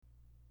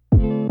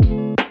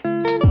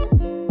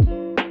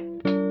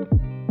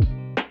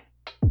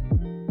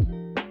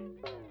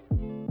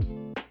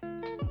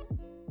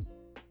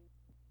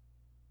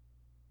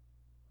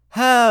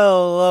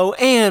Hello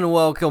and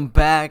welcome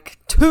back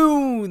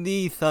to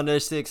the Thunder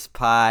Six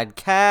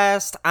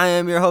Podcast. I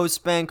am your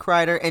host, Ben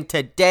Kreider, and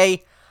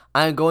today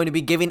I'm going to be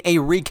giving a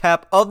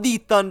recap of the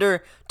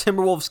Thunder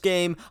Timberwolves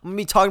game. I'm going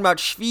to be talking about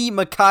Svi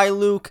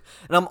Mykhailiuk,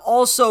 and I'm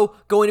also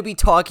going to be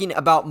talking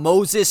about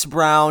Moses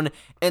Brown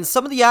and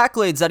some of the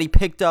accolades that he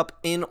picked up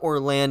in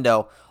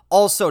Orlando.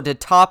 Also, to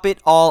top it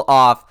all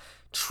off,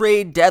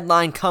 trade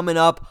deadline coming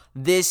up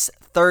this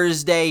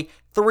Thursday,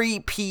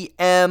 3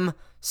 p.m.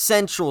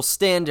 Central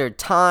Standard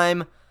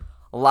Time.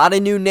 A lot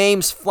of new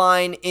names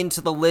flying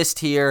into the list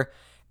here,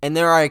 and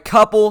there are a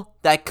couple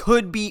that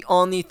could be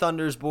on the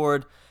Thunder's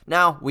board.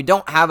 Now, we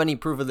don't have any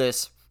proof of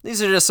this.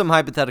 These are just some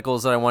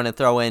hypotheticals that I want to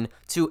throw in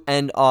to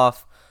end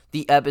off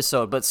the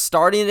episode. But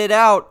starting it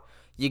out,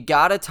 you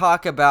got to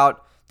talk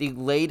about the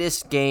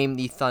latest game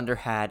the Thunder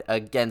had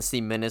against the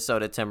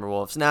Minnesota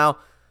Timberwolves. Now,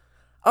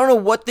 I don't know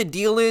what the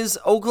deal is.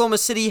 Oklahoma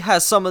City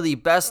has some of the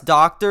best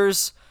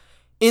doctors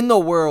in the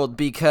world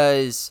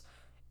because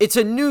it's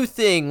a new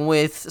thing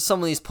with some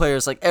of these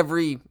players, like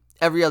every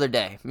other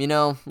day. You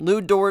know,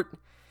 Lou Dort,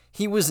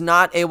 he was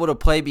not able to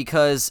play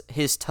because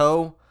his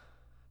toe,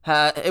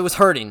 it was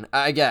hurting,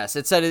 I guess.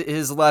 It said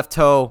his left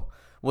toe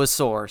was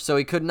sore, so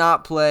he could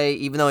not play,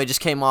 even though he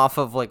just came off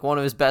of like one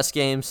of his best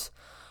games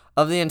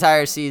of the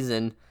entire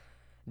season.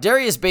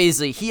 Darius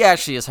Bazley, he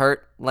actually is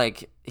hurt.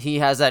 Like, he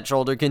has that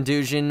shoulder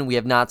contusion. We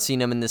have not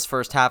seen him in this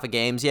first half of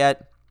games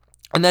yet.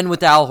 And then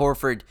with Al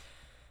Horford,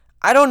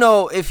 I don't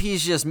know if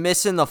he's just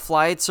missing the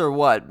flights or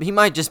what. He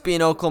might just be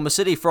in Oklahoma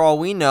City for all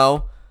we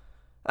know.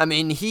 I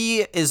mean,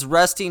 he is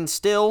resting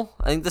still.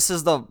 I think this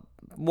is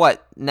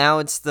now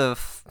it's the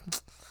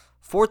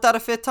fourth out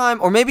of fifth time?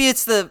 Or maybe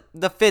it's the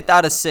fifth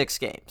out of 6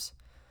 games.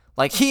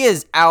 Like, he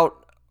is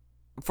out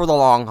for the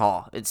long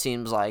haul, it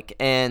seems like.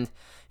 And,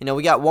 you know,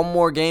 we got one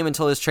more game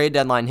until his trade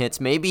deadline hits.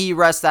 Maybe he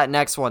rests that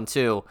next one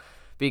too,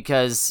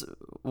 because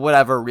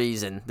whatever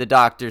reason, the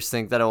doctors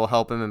think that it will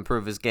help him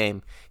improve his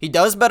game. He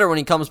does better when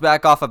he comes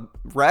back off of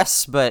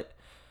rests, but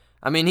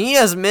I mean, he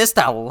has missed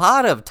a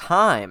lot of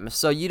time,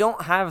 so you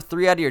don't have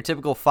 3 out of your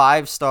typical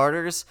 5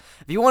 starters.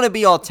 If you want to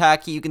be all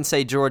tacky, you can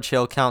say George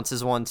Hill counts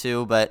as one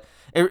too, but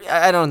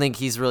I don't think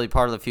he's really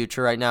part of the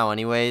future right now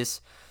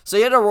anyways. So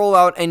you had to roll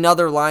out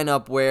another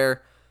lineup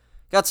where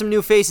got some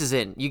new faces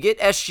in. You get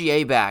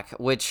SGA back,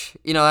 which,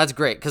 you know, that's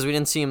great because we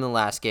didn't see him in the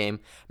last game.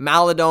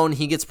 Maledon,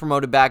 he gets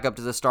promoted back up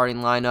to the starting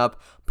lineup.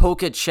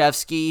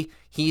 Pokachevsky,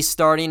 he's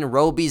starting.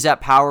 Roby's at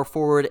power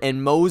forward.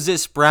 And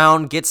Moses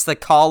Brown gets the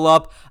call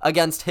up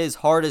against his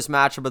hardest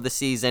matchup of the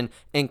season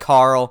in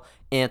Karl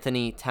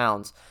Anthony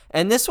Towns.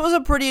 And this was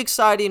a pretty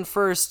exciting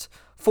first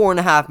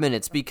 4.5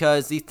 minutes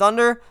because the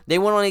Thunder, they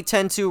went on a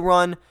 10-2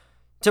 run.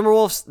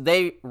 Timberwolves,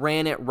 they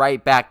ran it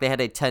right back. They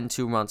had a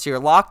 10-2 run. So you're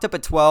locked up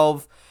at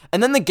 12.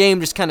 And then the game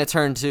just kind of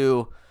turned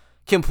to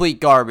complete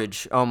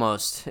garbage,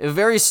 almost. A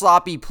very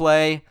sloppy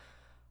play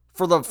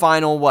for the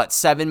final,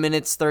 7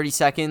 minutes, 30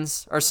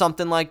 seconds, or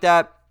something like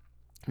that.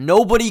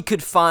 Nobody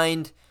could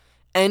find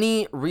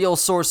any real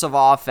source of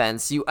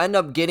offense. You end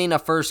up getting a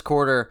first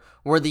quarter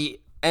where the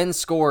end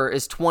score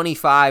is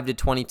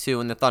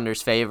 25-22 in the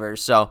Thunder's favor.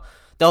 So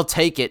they'll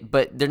take it,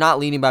 but they're not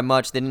leading by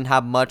much. They didn't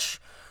have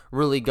much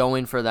really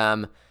going for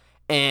them.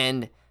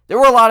 And there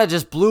were a lot of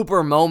just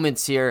blooper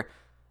moments here.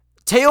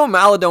 Theo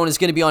Maledon is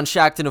going to be on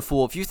Shaqtin' a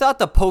Fool. If you thought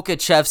the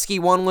Pokachevsky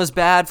one was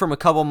bad from a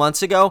couple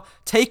months ago,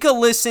 take a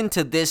listen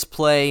to this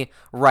play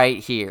right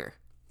here.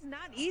 It's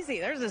not easy.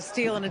 There's a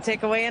steal and a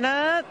takeaway and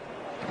a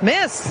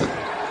miss.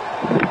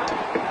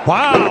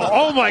 Wow.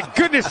 Oh, my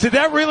goodness. Did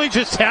that really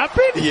just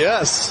happen?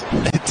 Yes,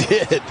 it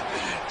did.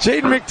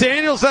 Jaden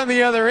McDaniels on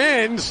the other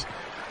end.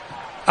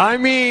 I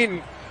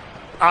mean,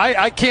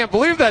 I can't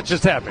believe that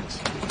just happened.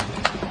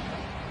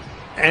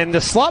 And the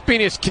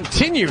sloppiness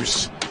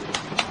continues.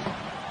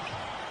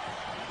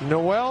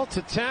 Noel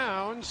to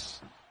Towns.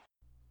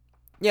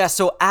 Yeah,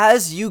 so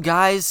as you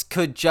guys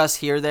could just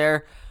hear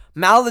there,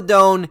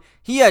 Maledon,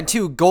 he had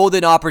 2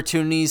 golden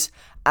opportunities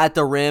at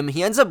the rim.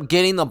 He ends up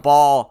getting the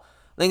ball.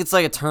 I think it's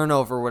like a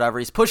turnover or whatever.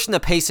 He's pushing the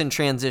pace in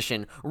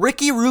transition.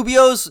 Ricky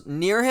Rubio's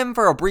near him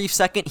for a brief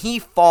second. He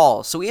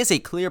falls, so he has a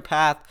clear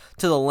path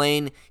to the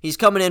lane. He's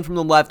coming in from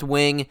the left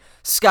wing.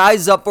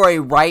 Sky's up for a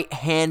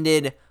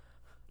right-handed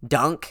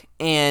dunk,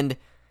 and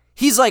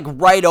he's like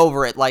right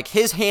over it. Like,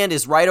 his hand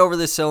is right over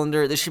the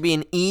cylinder. This should be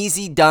an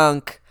easy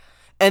dunk.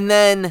 And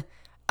then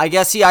I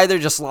guess he either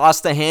just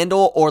lost the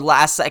handle or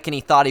last second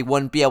he thought he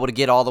wouldn't be able to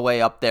get all the way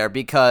up there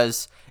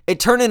because it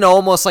turned into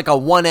almost like a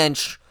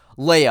 1-inch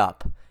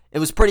layup. It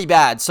was pretty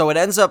bad. So it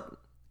ends up,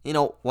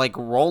 like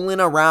rolling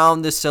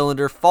around the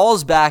cylinder,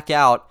 falls back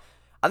out.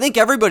 I think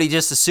everybody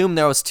just assumed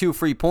there was 2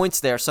 free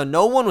points there, so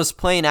no one was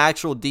playing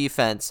actual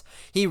defense.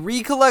 He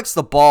recollects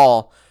the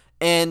ball,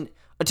 and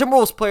a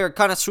Timberwolves player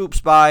kind of swoops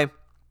by.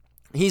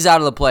 He's out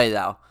of the play,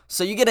 though.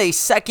 So you get a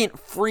second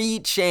free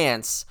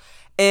chance.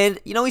 And,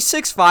 he's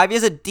 6'5". He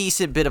has a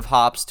decent bit of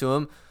hops to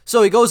him.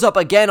 So he goes up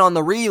again on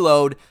the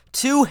reload,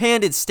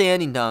 2-handed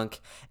standing dunk,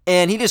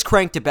 and he just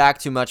cranked it back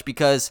too much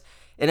because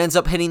it ends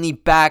up hitting the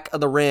back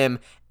of the rim,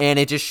 and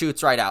it just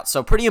shoots right out.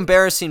 So pretty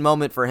embarrassing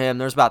moment for him.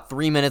 There's about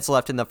 3 minutes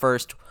left in the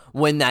first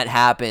when that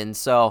happened.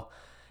 So,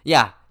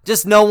 yeah,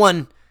 just no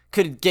one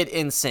could get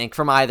in sync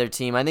from either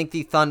team. I think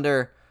the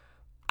Thunder,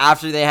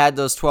 after they had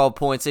those 12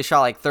 points, they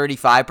shot like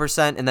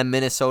 35%, and then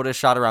Minnesota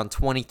shot around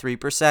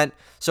 23%.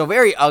 So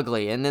very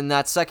ugly. And then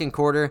that second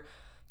quarter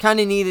kind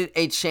of needed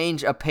a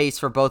change of pace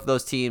for both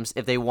those teams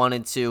if they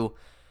wanted to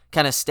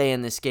kind of stay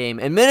in this game.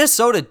 And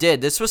Minnesota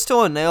did. This was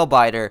still a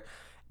nail-biter,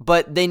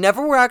 but they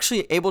never were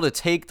actually able to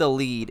take the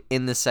lead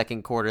in the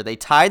second quarter. They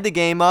tied the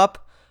game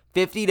up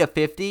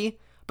 50-50,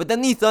 but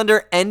then the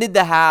Thunder ended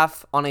the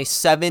half on a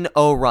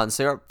 7-0 run.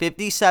 So they're up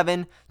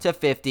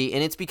 57-50,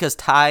 and it's because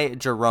Ty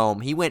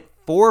Jerome, he went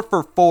 4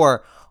 for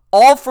 4,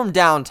 all from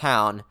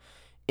downtown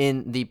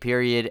in the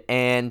period,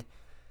 and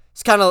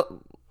it's kind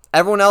of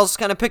everyone else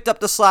kind of picked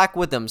up the slack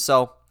with him.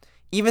 So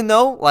even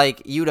though,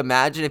 like, you'd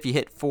imagine if you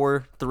hit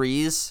 4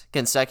 threes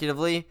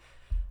consecutively,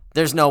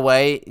 there's no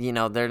way,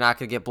 they're not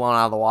going to get blown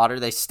out of the water.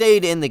 They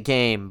stayed in the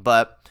game,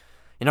 but,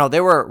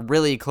 they were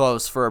really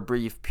close for a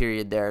brief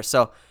period there.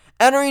 So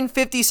entering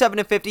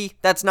 57-50,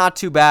 that's not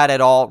too bad at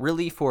all,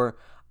 really, for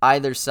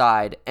either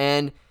side.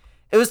 And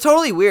it was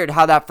totally weird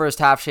how that first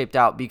half shaped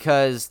out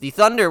because the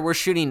Thunder were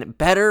shooting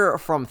better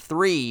from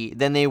 3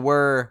 than they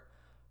were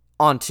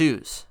on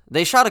 2s.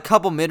 They shot a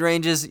couple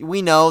mid-ranges.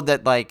 We know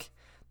that,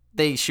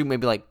 they shoot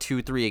maybe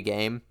 2-3 a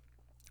game.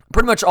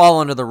 Pretty much all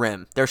under the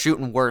rim. They're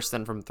shooting worse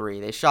than from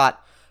 3. They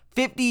shot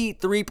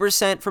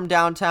 53% from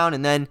downtown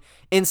and then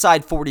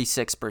inside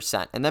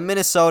 46%. And then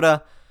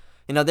Minnesota,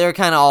 they're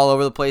kind of all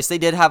over the place. They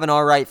did have an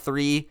all right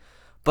 3,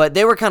 but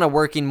they were kind of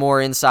working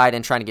more inside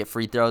and trying to get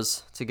free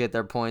throws to get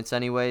their points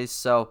anyways.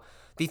 So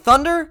the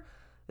Thunder,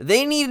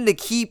 they needed to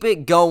keep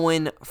it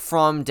going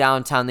from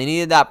downtown. They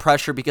needed that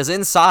pressure because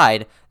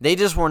inside, they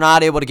just were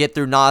not able to get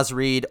through Naz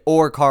Reid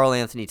or Karl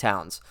Anthony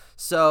Towns.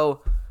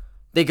 So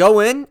they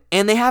go in,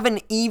 and they have an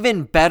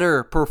even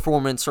better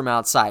performance from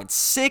outside.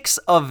 6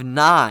 of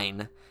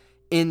 9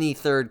 in the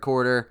third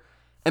quarter.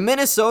 And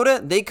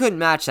Minnesota, they couldn't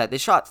match that. They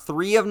shot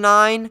 3 of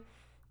 9,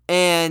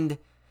 and,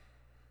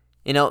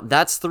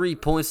 that's 3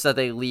 points that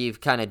they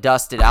leave kind of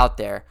dusted out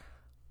there.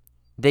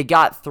 They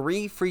got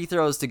 3 free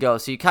throws to go,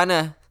 so you kind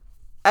of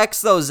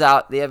X those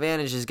out. The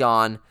advantage is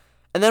gone.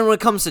 And then when it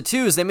comes to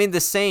 2s, they made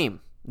the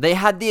same. They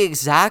had the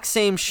exact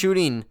same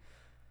shooting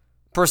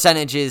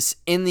percentages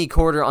in the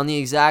quarter on the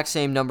exact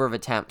same number of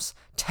attempts.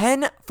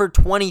 10 for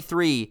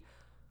 23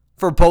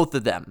 for both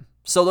of them.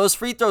 So those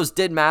free throws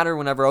did matter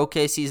whenever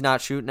OKC's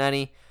not shooting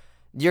any.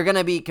 You're going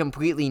to be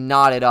completely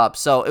knotted up.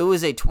 So it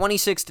was a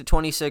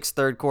 26-26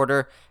 third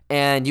quarter,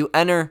 and you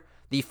enter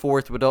the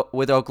fourth with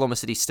Oklahoma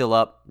City still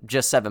up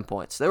just 7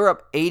 points. They were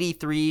up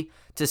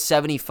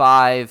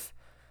 83-75.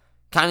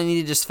 Kind of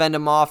need to just fend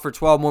them off for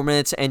 12 more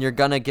minutes, and you're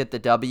going to get the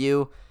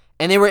W.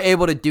 And they were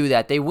able to do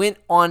that. They went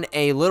on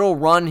a little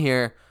run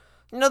here.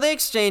 They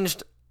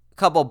exchanged a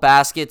couple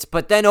baskets,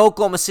 but then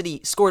Oklahoma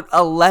City scored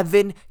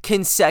 11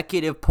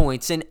 consecutive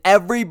points, and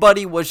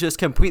everybody was just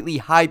completely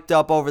hyped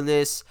up over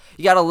this.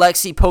 You got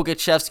Alexei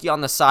Pokusevski on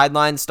the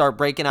sideline start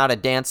breaking out a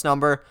dance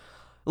number. It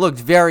looked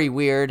very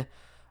weird.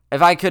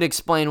 If I could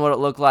explain what it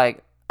looked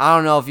like, I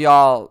don't know if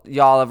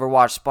y'all ever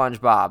watched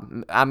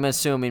SpongeBob. I'm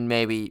assuming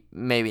maybe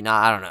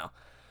not. I don't know.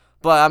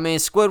 But,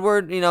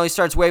 Squidward, he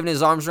starts waving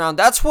his arms around.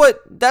 That's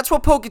what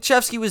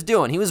Pokusevski was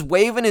doing. He was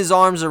waving his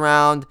arms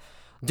around,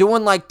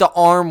 doing the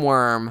arm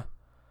worm.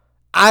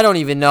 I don't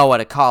even know what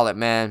to call it,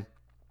 man.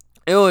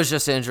 It was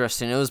just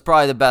interesting. It was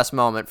probably the best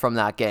moment from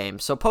that game.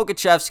 So,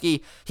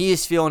 Pokusevski, he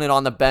is feeling it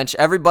on the bench.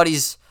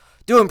 Everybody's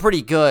doing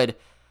pretty good.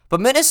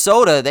 But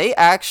Minnesota, they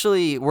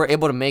actually were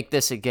able to make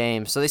this a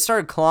game. So, they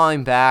started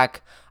clawing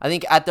back. I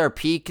think at their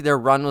peak, their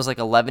run was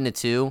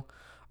 11-2.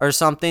 Or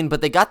something,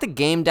 but they got the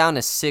game down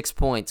to 6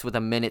 points with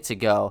a minute to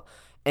go.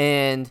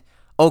 And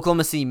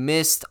Oklahoma City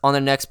missed on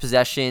their next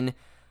possession.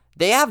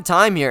 They have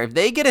time here. If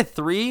they get a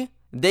 3,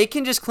 they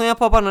can just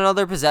clamp up on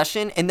another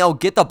possession and they'll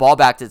get the ball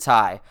back to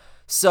tie.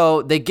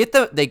 So they get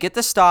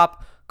the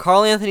stop.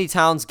 Karl Anthony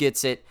Towns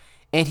gets it,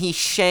 and he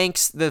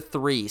shanks the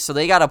 3. So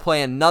they got to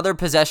play another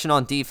possession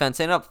on defense.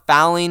 They end up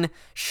fouling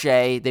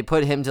Shea. They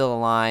put him to the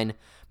line.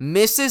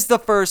 Misses the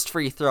first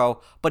free throw,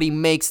 but he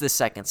makes the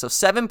second. So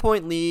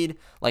 7-point lead,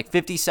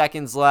 50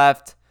 seconds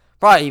left.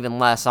 Probably even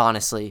less,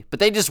 honestly. But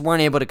they just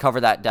weren't able to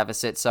cover that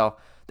deficit. So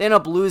they end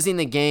up losing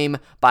the game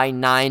by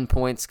 9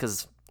 points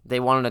because they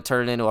wanted to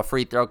turn it into a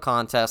free throw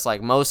contest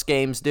like most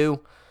games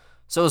do.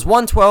 So it was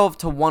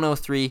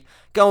 112-103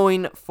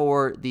 going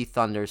for the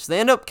Thunder. So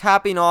they end up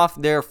capping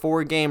off their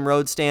 4-game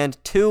road stand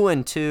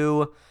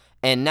 2-2.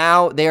 And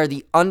now they are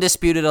the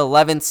undisputed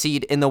 11th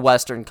seed in the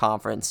Western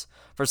Conference.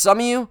 For some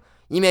of you,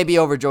 you may be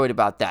overjoyed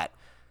about that.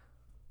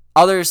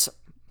 Others,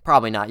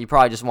 probably not. You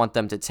probably just want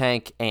them to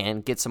tank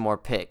and get some more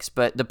picks.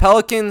 But the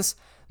Pelicans,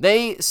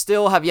 they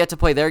still have yet to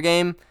play their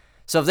game.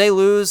 So if they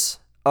lose,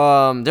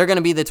 they're going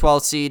to be the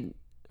 12th seed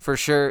for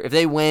sure. If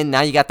they win,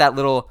 now you got that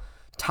little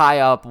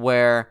tie-up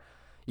where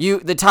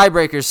the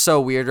tiebreaker is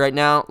so weird right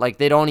now.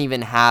 They don't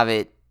even have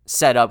it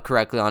set up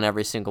correctly on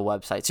every single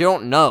website. So you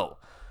don't know.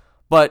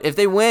 But if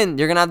they win,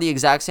 you're going to have the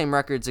exact same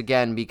records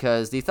again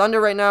because the Thunder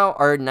right now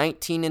are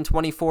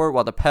 19-24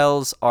 while the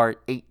Pels are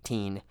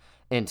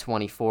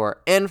 18-24.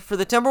 And for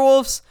the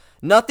Timberwolves,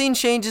 nothing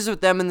changes with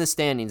them in the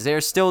standings.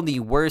 They're still the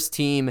worst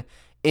team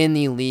in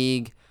the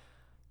league.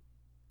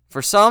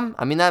 For some,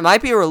 I mean, that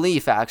might be a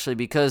relief, actually,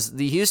 because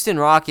the Houston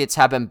Rockets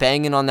have been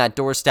banging on that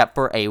doorstep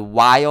for a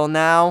while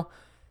now,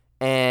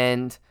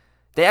 and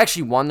they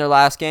actually won their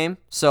last game,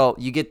 so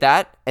you get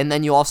that, and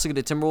then you also get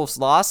a Timberwolves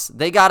loss.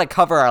 They got to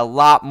cover a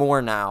lot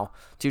more now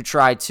to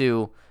try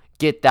to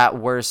get that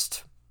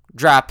worst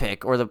draft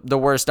pick or the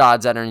worst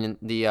odds entering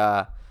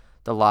the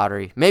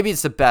lottery. Maybe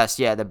it's the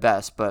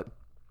best, but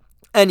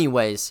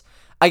anyways,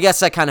 I guess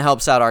that kind of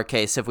helps out our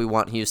case if we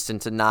want Houston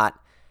to not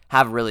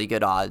have really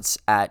good odds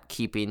at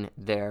keeping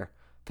their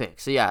pick.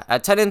 So yeah,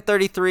 at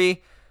 10-33,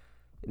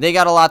 they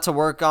got a lot to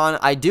work on.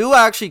 I do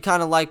actually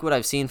kind of like what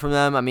I've seen from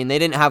them. I mean, they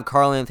didn't have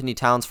Karl-Anthony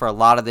Towns for a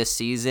lot of this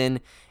season,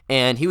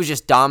 and he was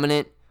just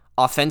dominant.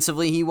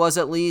 Offensively, he was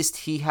at least.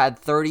 He had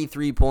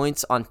 33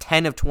 points on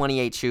 10 of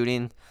 28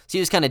 shooting, so he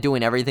was kind of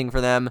doing everything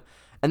for them.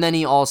 And then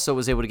he also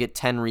was able to get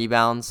 10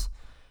 rebounds.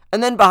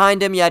 And then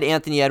behind him, you had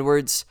Anthony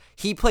Edwards.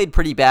 He played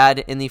pretty bad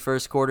in the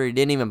first quarter. He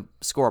didn't even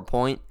score a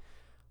point.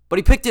 But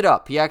he picked it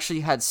up. He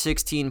actually had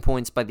 16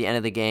 points by the end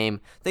of the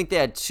game. I think they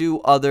had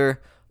two other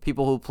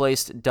people who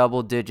placed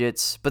double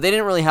digits, but they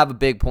didn't really have a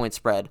big point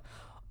spread.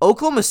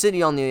 Oklahoma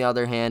City, on the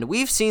other hand,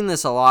 we've seen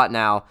this a lot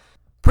now.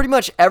 Pretty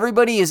much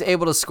everybody is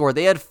able to score.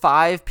 They had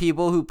 5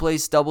 people who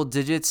placed double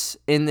digits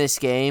in this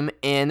game,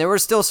 and there were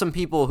still some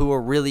people who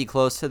were really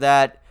close to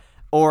that,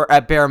 or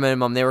at bare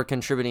minimum, they were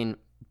contributing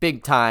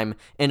big time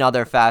in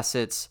other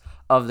facets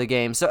of the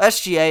game. So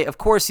SGA, of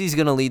course, he's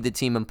going to lead the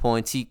team in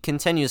points. He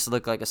continues to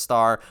look like a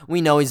star.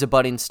 We know he's a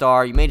budding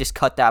star. You may just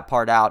cut that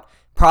part out.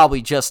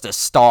 Probably just a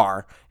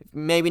star.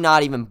 Maybe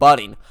not even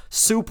budding.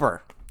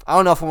 Super. I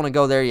don't know if I want to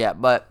go there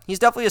yet, but he's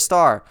definitely a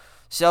star.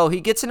 So he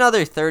gets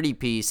another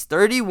 30-piece,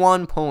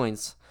 31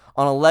 points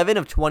on 11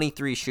 of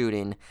 23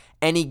 shooting,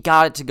 and he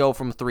got it to go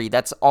from 3.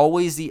 That's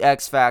always the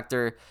X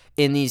factor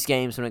in these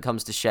games when it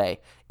comes to Shea.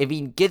 If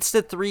he gets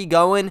the 3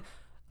 going,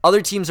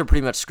 other teams are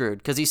pretty much screwed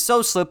because he's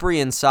so slippery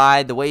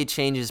inside. The way he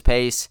changes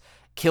pace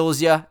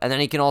kills you, and then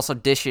he can also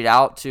dish it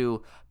out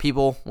to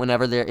people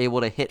whenever they're able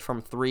to hit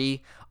from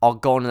 3. I'll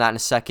go into that in a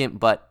second,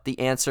 but the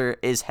answer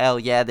is hell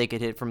yeah, they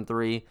could hit from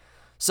 3.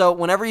 So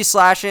whenever he's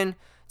slashing,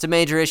 it's a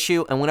major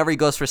issue, and whenever he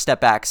goes for step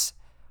backs,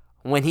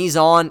 when he's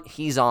on,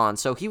 he's on.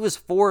 So he was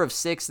 4 of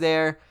 6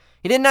 there.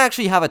 He didn't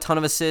actually have a ton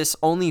of assists,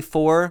 only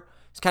 4.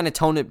 He's kind of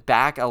toned it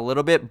back a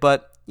little bit,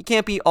 but you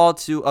can't be all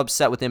too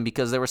upset with him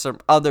because there were some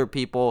other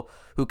people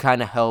who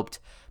kind of helped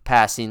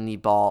passing the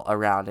ball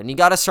around. And you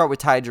got to start with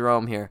Ty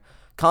Jerome here.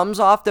 Comes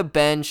off the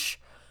bench.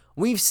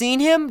 We've seen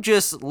him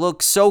just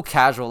look so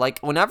casual. Like,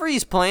 whenever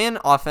he's playing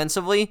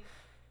offensively,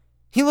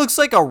 he looks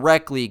like a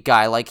rec league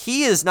guy. Like,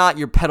 he is not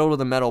your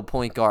pedal-to-the-metal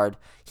point guard.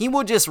 He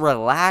will just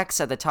relax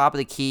at the top of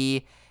the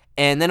key,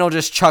 and then he'll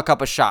just chuck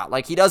up a shot.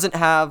 Like, he doesn't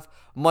have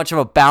much of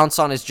a bounce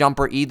on his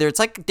jumper either. It's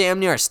like damn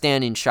near a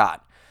standing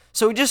shot.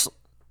 So he just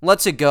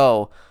lets it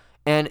go,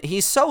 and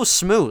he's so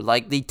smooth.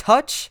 Like, the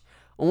touch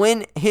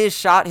when his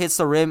shot hits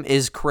the rim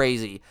is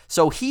crazy.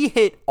 So he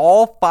hit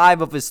all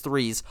 5 of his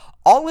threes.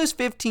 All his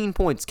 15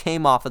 points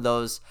came off of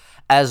those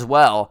as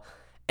well.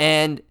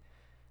 And,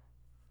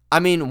 I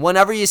mean,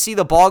 whenever you see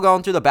the ball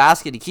going through the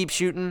basket, he keeps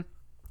shooting.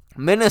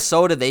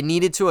 Minnesota, they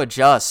needed to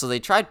adjust, so they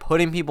tried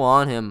putting people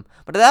on him.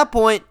 But at that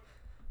point,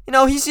 you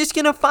know, he's just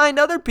going to find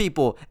other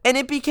people. And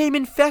it became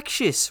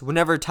infectious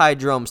whenever Ty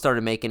Jerome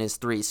started making his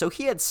threes. So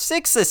he had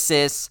 6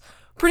 assists,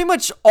 pretty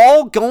much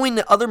all going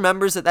to other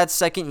members of that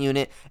second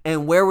unit.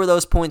 And where were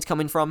those points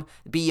coming from?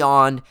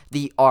 Beyond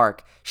the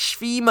arc.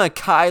 Svi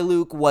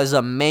Mykhailiuk was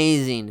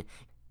amazing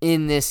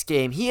in this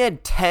game. He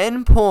had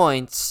 10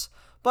 points.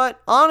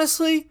 But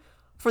honestly,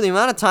 for the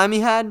amount of time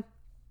he had,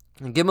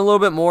 give him a little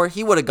bit more,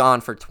 he would have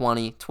gone for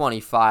 20,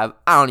 25.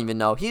 I don't even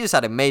know. He just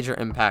had a major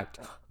impact.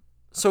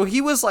 So he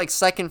was like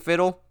second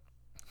fiddle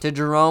to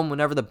Jerome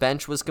whenever the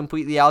bench was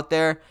completely out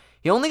there.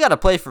 He only got to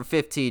play for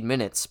 15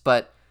 minutes,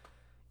 but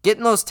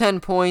getting those 10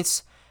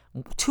 points,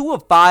 2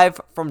 of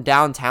 5 from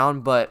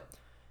downtown, but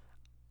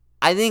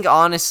I think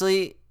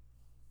honestly,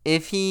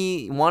 if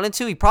he wanted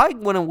to, he probably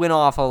would have went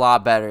off a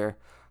lot better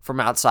from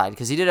outside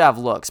because he did have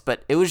looks,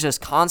 but it was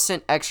just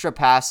constant extra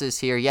passes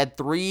here. He had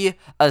 3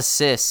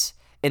 assists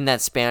in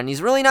that span.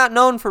 He's really not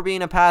known for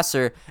being a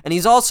passer, and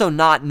he's also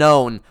not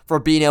known for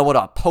being able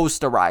to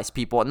posterize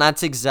people, and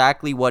that's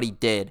exactly what he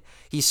did.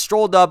 He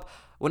strolled up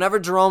whenever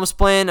Jerome's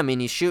playing. I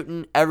mean, he's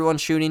shooting,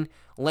 everyone's shooting,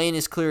 lane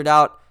is cleared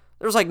out.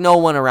 There's like no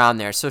one around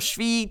there. So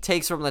Svi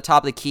takes it from the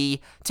top of the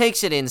key,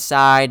 takes it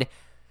inside,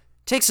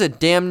 takes a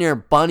damn near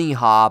bunny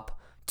hop,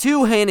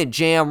 2-handed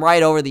jam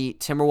right over the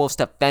Timberwolves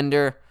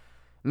defender.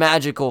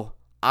 Magical.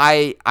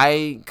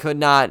 I could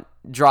not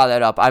draw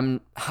that up.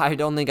 I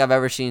don't think I've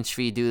ever seen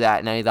Svi do that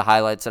in any of the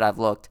highlights that I've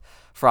looked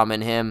from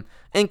in him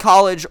in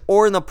college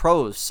or in the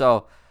pros.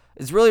 So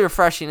it's really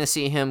refreshing to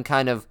see him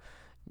kind of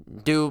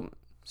do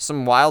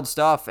some wild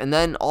stuff. And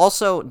then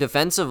also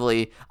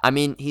defensively, I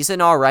mean, he's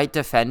an all right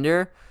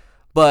defender,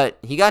 but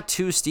he got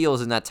 2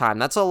 steals in that time.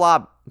 That's a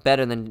lot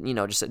better than,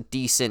 just a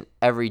decent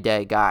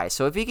everyday guy.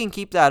 So if he can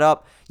keep that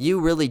up, you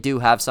really do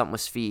have something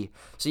with Svi.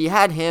 So you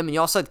had him, and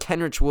you also had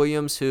Kenrich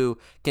Williams, who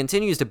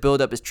continues to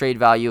build up his trade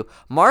value.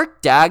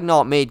 Mark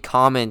Daigneault made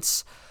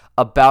comments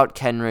about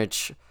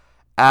Kenrich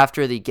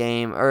after the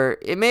game, or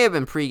it may have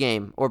been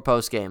pregame or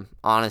postgame,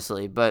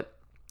 honestly, but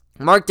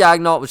Mark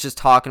Daigneault was just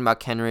talking about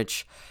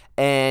Kenrich,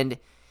 and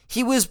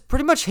he was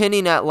pretty much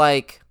hinting at,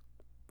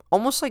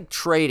 almost like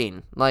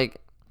trading.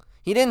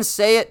 He didn't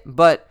say it,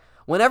 but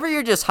whenever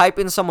you're just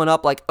hyping someone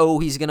up like, oh,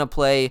 he's going to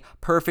play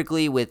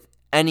perfectly with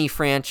any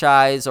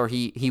franchise, or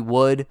he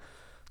would,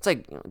 it's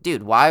like,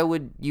 dude, why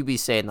would you be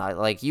saying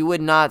that? You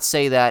would not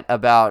say that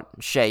about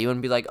Shai. You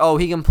wouldn't be like, oh,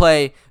 he can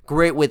play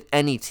great with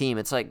any team.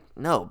 It's like,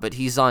 no, but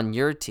he's on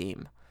your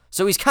team.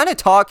 So he's kind of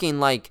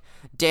talking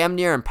damn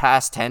near in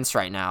past tense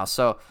right now.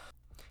 So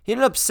he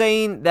ended up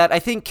saying that I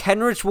think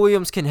Kenrich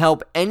Williams can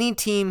help any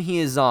team he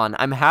is on.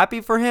 I'm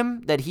happy for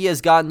him that he has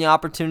gotten the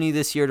opportunity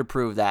this year to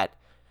prove that.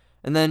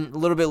 And then a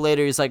little bit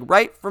later, he's like,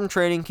 right from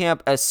training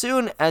camp, as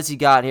soon as he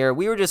got here,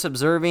 we were just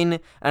observing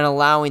and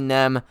allowing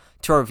them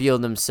to reveal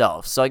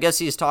themselves. So I guess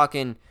he's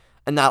talking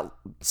in that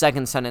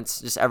second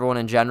sentence, just everyone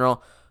in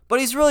general. But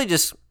he's really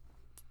just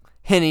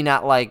hinting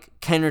at,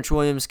 Kenrich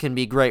Williams can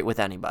be great with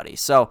anybody.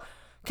 So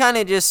kind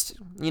of just,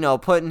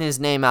 putting his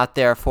name out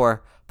there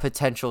for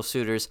potential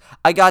suitors.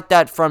 I got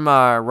that from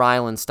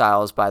Rylan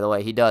Stiles, by the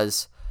way. He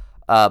does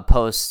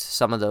post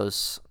some of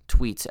those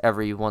tweets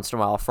every once in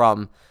a while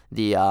from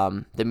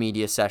the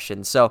media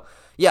session. So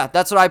yeah,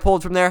 that's what I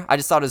pulled from there. I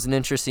just thought it was an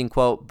interesting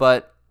quote.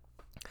 But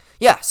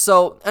yeah,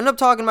 so ended up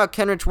talking about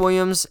Kenrich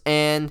Williams,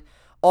 and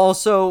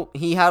also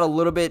he had a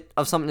little bit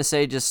of something to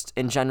say just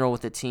in general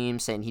with the team,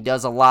 saying he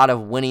does a lot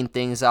of winning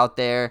things out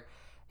there.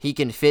 He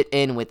can fit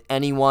in with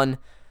anyone.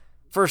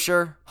 For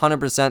sure,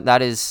 100%,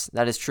 that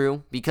is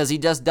true, because he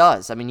just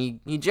does. I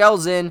mean, he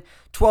gels in,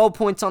 12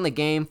 points on the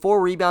game,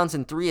 4 rebounds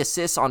and 3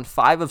 assists on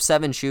 5 of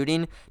 7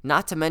 shooting,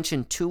 not to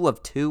mention 2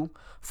 of 2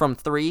 from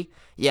 3.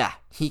 Yeah,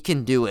 he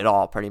can do it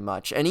all pretty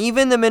much. And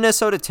even the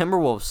Minnesota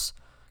Timberwolves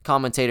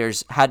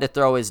commentators had to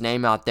throw his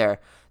name out there.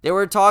 They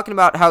were talking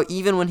about how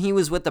even when he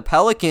was with the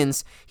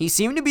Pelicans, he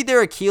seemed to be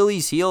their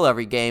Achilles heel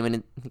every game,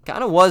 and it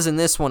kind of was in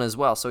this one as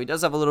well. So he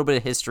does have a little bit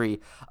of history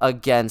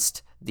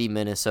against the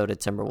Minnesota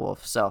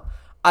Timberwolves. So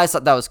I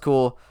thought that was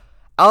cool.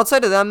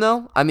 Outside of them,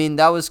 though, I mean,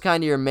 that was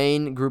kind of your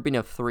main grouping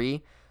of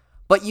 3.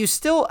 But you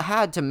still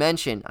had to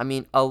mention,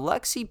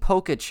 Alexei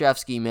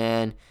Pokusevski,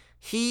 man,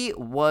 he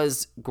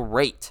was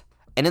great.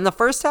 And in the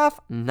first half,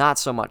 not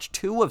so much.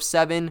 2 of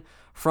 7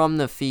 from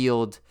the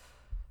field.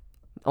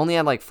 Only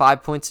had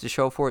 5 points to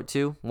show for it,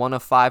 too. 1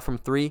 of 5 from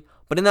 3.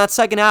 But in that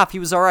second half, he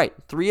was all right.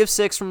 3 of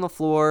 6 from the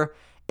floor.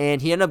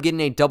 And he ended up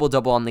getting a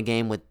double-double on the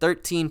game with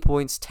 13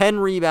 points, 10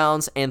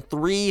 rebounds, and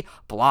 3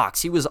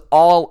 blocks. He was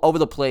all over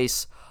the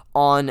place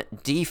on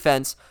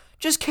defense,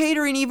 just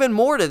catering even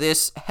more to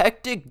this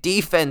hectic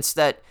defense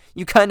that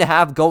you kind of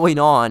have going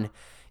on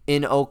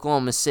in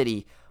Oklahoma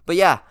City. But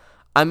yeah,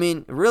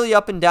 really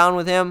up and down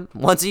with him.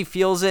 Once he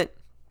feels it,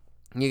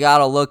 you got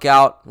to look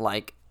out.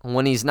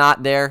 When he's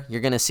not there,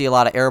 you're going to see a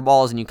lot of air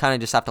balls, and you kind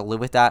of just have to live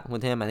with that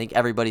with him. I think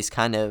everybody's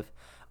kind of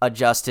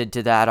adjusted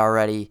to that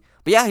already.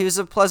 But yeah, he was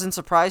a pleasant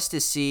surprise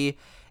to see.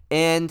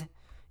 And,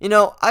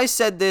 I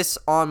said this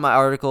on my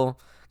article.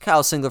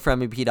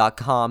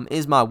 KyleSinglerForMVP.com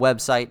is my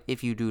website.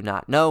 If you do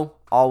not know,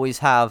 always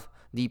have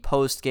the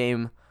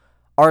post-game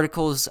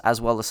articles as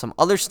well as some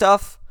other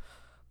stuff.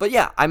 But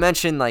yeah, I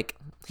mentioned,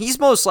 he's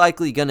most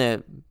likely going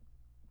to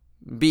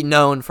be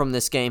known from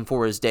this game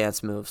for his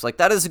dance moves.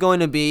 That is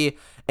going to be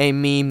a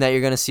meme that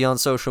you're going to see on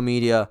social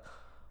media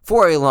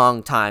for a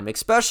long time,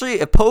 especially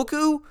if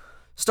Poku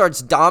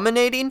starts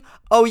dominating.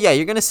 Oh yeah,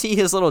 you're going to see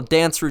his little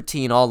dance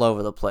routine all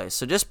over the place.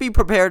 So just be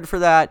prepared for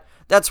that.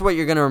 That's what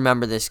you're going to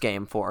remember this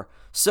game for.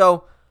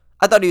 So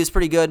I thought he was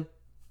pretty good.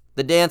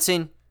 The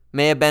dancing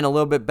may have been a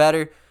little bit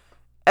better.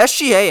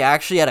 SGA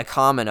actually had a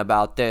comment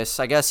about this.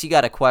 I guess he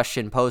got a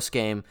question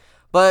post-game.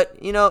 But,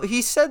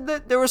 he said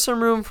that there was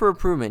some room for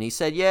improvement. He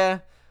said, yeah,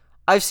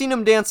 I've seen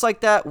him dance like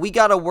that. We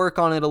got to work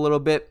on it a little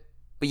bit.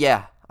 But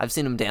yeah, I've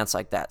seen him dance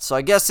like that. So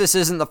I guess this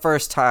isn't the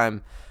first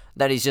time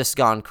that he's just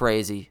gone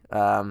crazy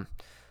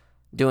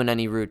doing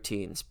any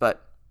routines.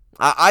 But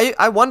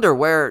I wonder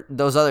where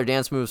those other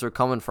dance moves are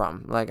coming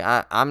from.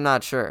 I'm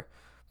not sure.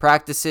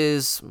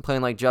 Practices,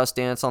 playing Just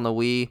Dance on the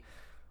Wii,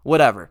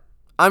 whatever.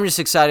 I'm just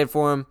excited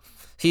for him.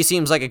 He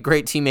seems like a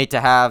great teammate to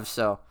have,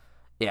 so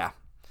yeah.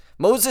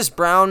 Moses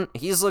Brown,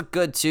 he's looked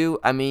good too.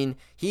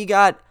 He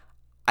got,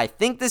 I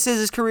think this is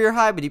his career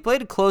high, but he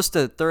played close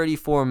to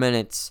 34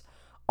 minutes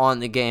on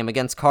the game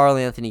against Karl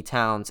Anthony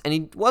Towns, and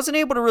he wasn't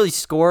able to really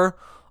score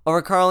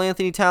over Karl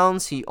Anthony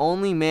Towns. He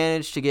only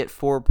managed to get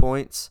 4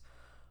 points,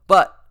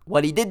 but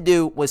what he did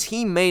do was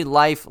he made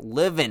life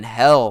live in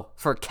hell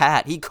for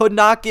Cat. He could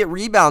not get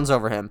rebounds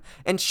over him,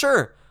 and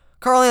sure,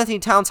 Karl Anthony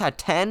Towns had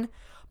 10,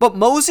 but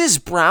Moses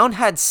Brown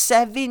had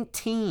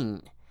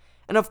 17,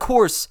 and of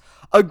course,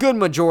 a good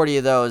majority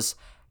of those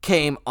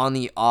came on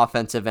the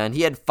offensive end.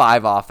 He had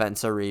 5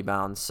 offensive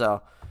rebounds.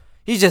 So,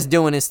 he's just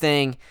doing his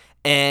thing,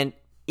 and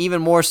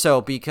even more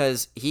so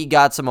because he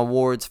got some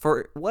awards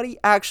for what he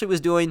actually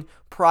was doing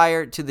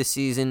prior to the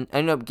season.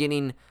 Ended up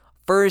getting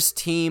first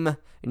team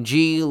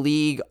G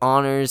League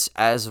honors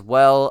as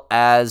well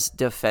as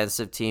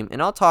defensive team,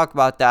 and I'll talk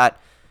about that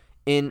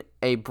in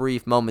a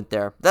brief moment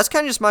there. That's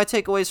kind of just my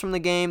takeaways from the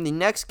game. The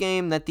next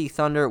game that the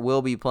Thunder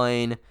will be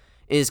playing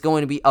is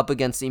going to be up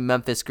against the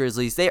Memphis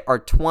Grizzlies. They are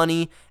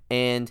 20-20.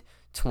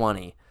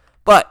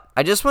 But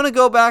I just want to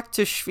go back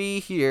to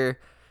Shvi here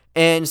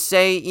and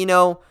say,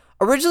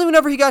 originally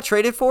whenever he got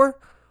traded for,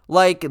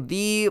 like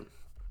the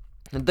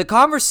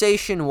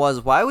conversation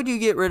was, why would you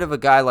get rid of a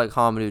guy like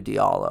Hamidou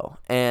Diallo?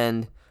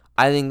 And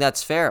I think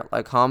that's fair.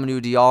 Like,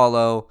 Hamidou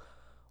Diallo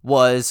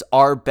was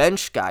our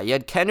bench guy. You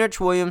had Kenrich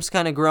Williams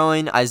kind of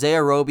growing.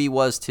 Isaiah Roby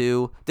was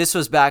too. This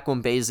was back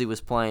when Bazley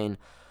was playing.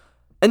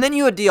 And then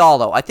you had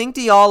Diallo. I think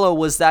Diallo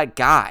was that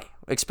guy,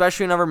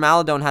 especially whenever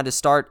Maledon had to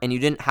start and you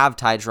didn't have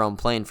Ty Jerome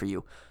playing for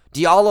you.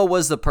 Diallo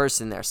was the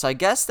person there. So I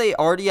guess they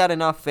already had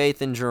enough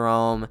faith in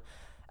Jerome,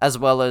 as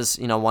well as,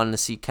 wanting to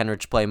see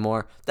Kenrich play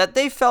more, that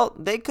they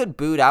felt they could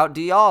boot out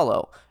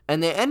Diallo.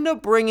 And they end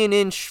up bringing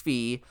in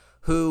Shvi,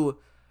 who,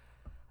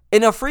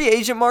 in a free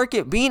agent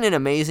market, being an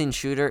amazing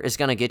shooter is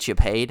going to get you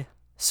paid.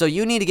 So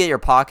you need to get your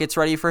pockets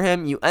ready for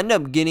him. You end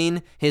up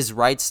getting his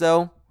rights,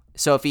 though.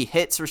 So if he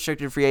hits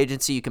restricted free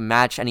agency, you can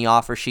match any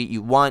offer sheet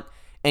you want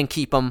and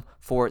keep him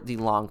for the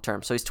long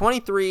term. So he's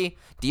 23.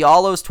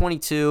 Diallo's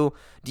 22.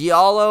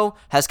 Diallo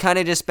has kind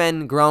of just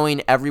been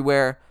growing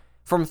everywhere.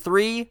 From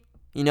 3,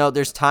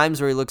 there's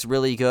times where he looks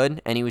really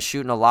good, and he was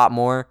shooting a lot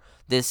more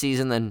this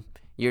season than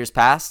years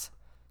past.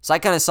 So I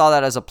kind of saw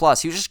that as a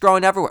plus. He was just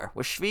growing everywhere.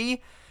 With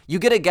Shvi, you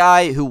get a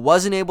guy who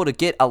wasn't able to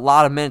get a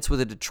lot of minutes with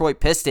the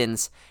Detroit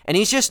Pistons, and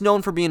he's just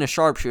known for being a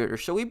sharpshooter.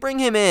 So we bring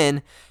him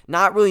in,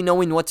 not really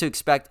knowing what to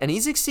expect, and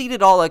he's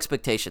exceeded all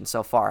expectations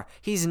so far.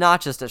 He's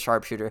not just a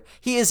sharpshooter.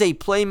 He is a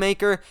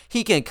playmaker.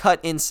 He can cut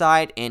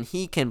inside, and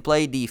he can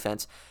play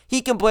defense.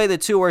 He can play the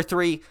 2 or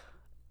 3.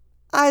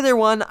 Either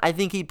one, I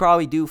think he'd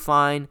probably do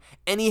fine.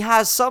 And he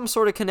has some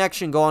sort of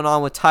connection going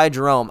on with Ty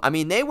Jerome. I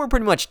mean, they were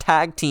pretty much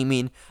tag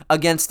teaming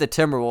against the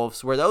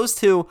Timberwolves, where those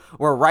two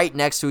were right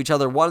next to each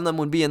other. One of them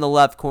would be in the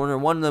left corner.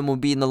 One of them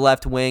would be in the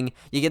left wing.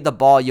 You get the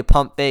ball, you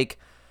pump fake,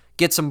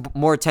 get some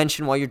more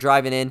attention while you're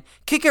driving in,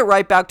 kick it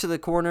right back to the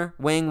corner,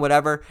 wing,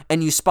 whatever,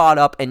 and you spot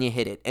up and you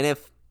hit it. And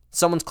if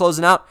someone's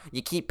closing out,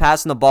 you keep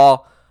passing the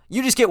ball.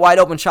 You just get wide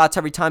open shots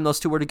every time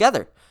those two were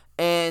together.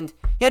 And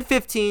he had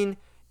 15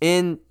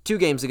 in 2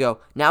 games ago.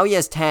 Now he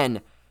has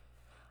 10.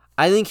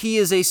 I think he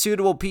is a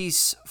suitable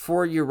piece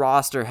for your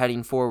roster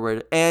heading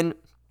forward. And,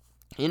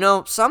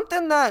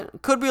 something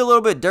that could be a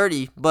little bit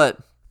dirty, but,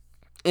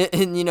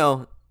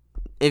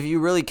 if you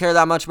really care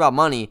that much about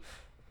money,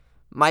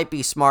 might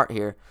be smart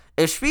here.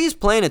 If Shvi's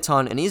playing a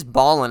ton and he's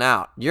balling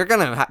out, you're going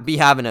to be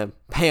having to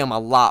pay him a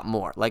lot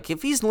more. Like,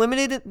 if he's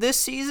limited this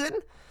season,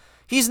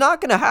 he's not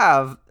going to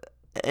have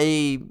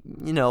a,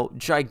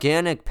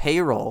 gigantic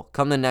payroll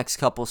come the next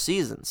couple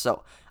seasons.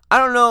 So, I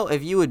don't know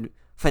if you would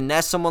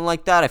finesse someone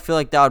like that. I feel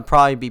like that would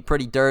probably be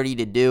pretty dirty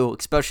to do,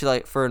 especially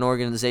like for an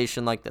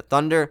organization like the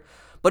Thunder.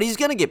 But he's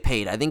going to get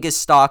paid. I think his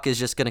stock is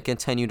just going to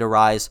continue to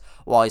rise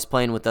while he's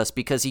playing with us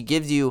because he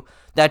gives you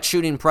that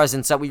shooting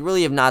presence that we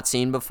really have not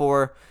seen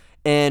before.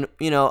 And,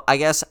 I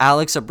guess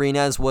Alex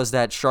Abrines was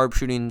that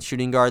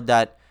shooting guard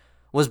that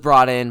was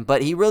brought in,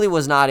 but he really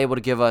was not able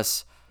to give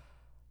us,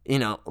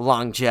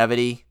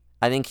 longevity.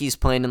 I think he's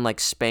playing in like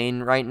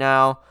Spain right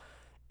now,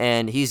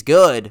 and he's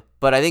good,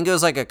 but I think it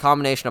was like a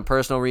combination of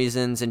personal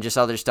reasons and just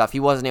other stuff. He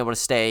wasn't able to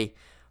stay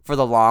for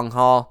the long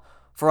haul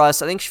for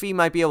us. I think Shvi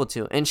might be able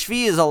to, and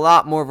Shvi is a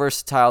lot more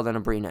versatile than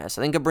Abrines.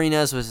 I think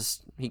Abrines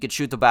he could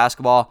shoot the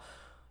basketball.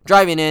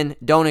 Driving in,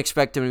 don't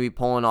expect him to be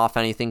pulling off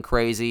anything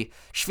crazy.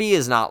 Shvi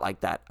is not like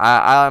that.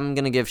 I'm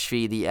going to give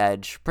Shvi the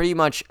edge pretty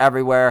much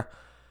everywhere.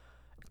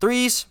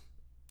 Threes,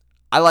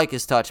 I like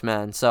his touch,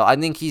 man. So I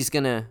think he's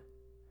going to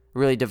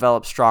really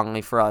develop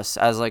strongly for us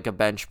as like a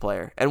bench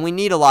player. And we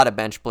need a lot of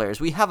bench players.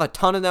 We have a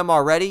ton of them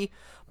already,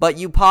 but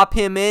you pop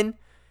him in,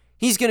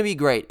 he's going to be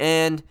great.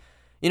 And,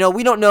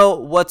 we don't know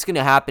what's going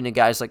to happen to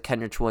guys like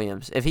Kenrich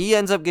Williams. If he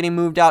ends up getting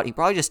moved out, he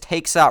probably just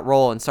takes that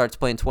role and starts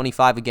playing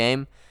 25 a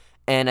game.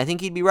 And I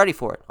think he'd be ready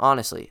for it,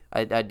 honestly.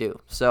 I do.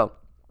 So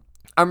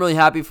I'm really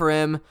happy for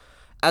him.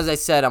 As I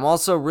said, I'm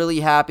also really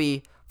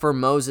happy for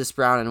Moses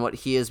Brown and what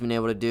he has been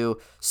able to do.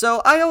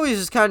 So I always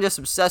was kind of just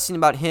obsessing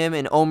about him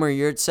and Omer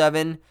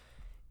Yurtseven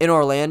in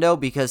Orlando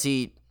because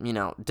he,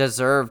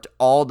 deserved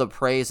all the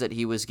praise that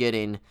he was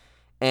getting.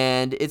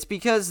 And it's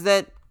because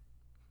that,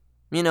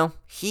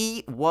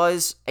 he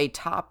was a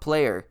top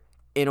player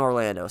in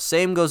Orlando.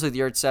 Same goes with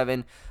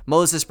Yurtseven.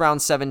 Moses Brown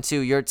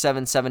 7'2",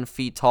 Yurtseven 7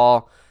 feet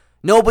tall.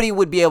 Nobody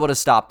would be able to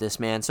stop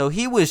this man. So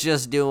he was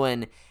just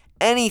doing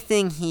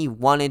anything he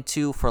wanted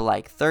to for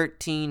like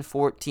 13,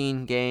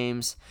 14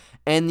 games.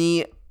 And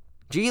the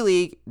G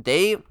League,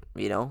 they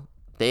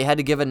had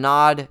to give a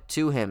nod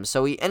to him.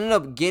 So he ended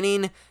up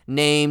getting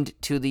named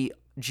to the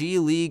G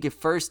League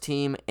first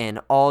team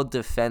and all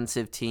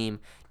defensive team.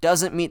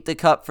 Doesn't meet the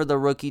cut for the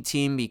rookie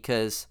team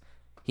because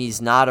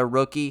He's not a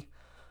rookie.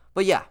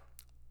 But yeah,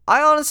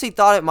 I honestly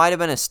thought it might have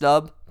been a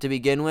snub to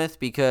begin with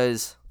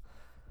because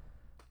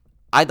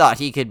I thought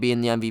he could be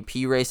in the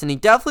MVP race, and he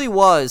definitely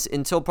was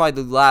until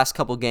probably the last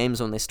couple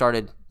games when they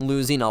started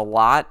losing a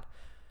lot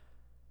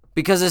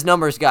because his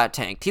numbers got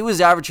tanked. He was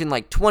averaging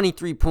like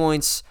 23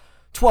 points,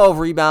 12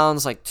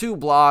 rebounds, like 2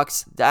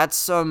 blocks. That's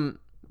some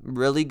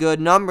really good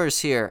numbers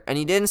here, and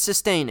he didn't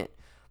sustain it.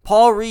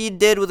 Paul Reed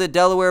did with the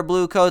Delaware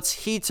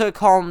Bluecoats. He took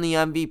home the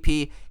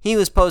MVP. He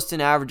was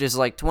posting averages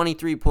like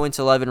 23 points,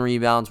 11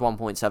 rebounds,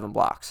 1.7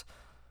 blocks.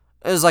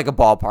 It was like a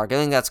ballpark. I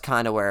think that's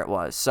kind of where it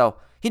was. So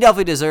he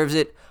definitely deserves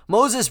it.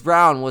 Moses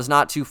Brown was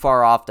not too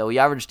far off, though. He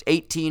averaged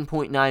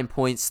 18.9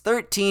 points,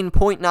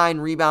 13.9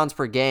 rebounds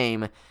per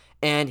game,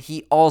 and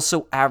he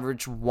also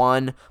averaged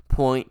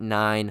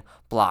 1.9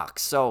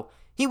 blocks. So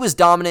he was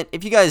dominant.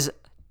 If you guys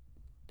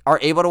are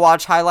able to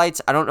watch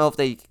highlights, I don't know if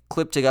they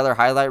clip together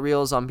highlight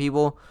reels on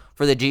people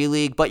for the G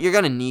League, but you're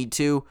going to need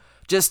to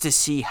just to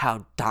see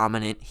how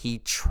dominant he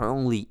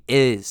truly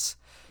is.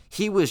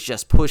 He was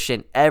just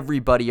pushing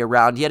everybody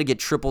around. He had to get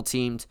triple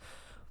teamed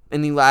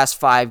in the last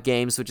 5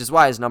 games, which is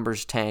why his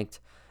numbers tanked.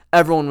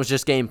 Everyone was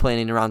just game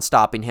planning around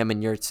stopping him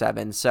in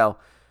Yurtseven. So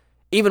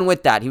even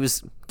with that, he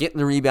was getting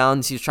the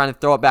rebounds. He was trying to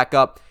throw it back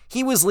up.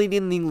 He was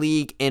leading the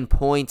league in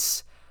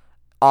points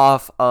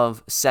off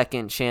of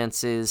second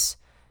chances.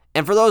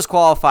 And for those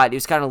qualified, he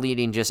was kind of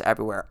leading just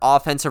everywhere.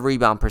 Offensive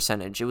rebound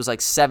percentage, it was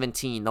like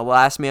 17. The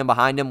last man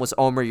behind him was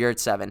Omer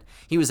Yurtseven.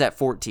 He was at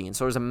 14.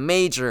 So there was a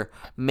major,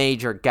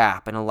 major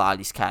gap in a lot of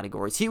these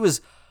categories. He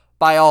was,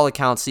 by all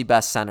accounts, the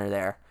best center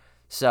there.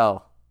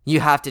 So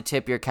you have to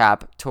tip your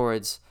cap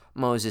towards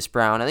Moses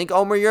Brown. I think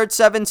Omer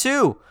Yurtseven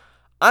too.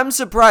 I'm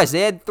surprised.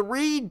 They had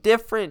 3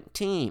 different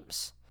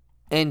teams,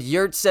 and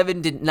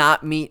Yurtseven did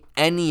not meet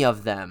any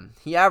of them.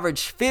 He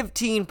averaged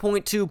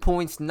 15.2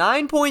 points,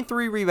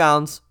 9.3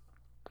 rebounds,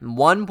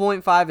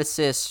 1.5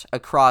 assists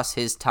across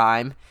his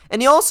time,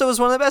 and he also was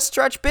one of the best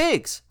stretch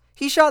bigs.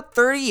 He shot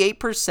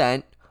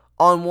 38%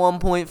 on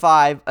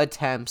 1.5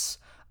 attempts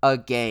a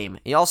game.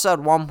 He also had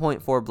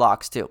 1.4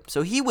 blocks too.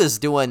 So he was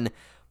doing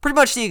pretty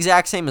much the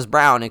exact same as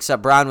Brown,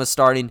 except Brown was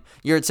starting,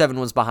 Yurtseven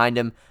was behind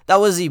him. That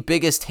was the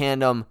biggest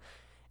tandem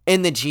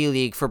in the G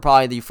League for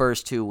probably the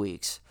first 2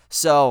 weeks.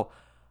 So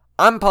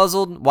I'm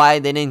puzzled why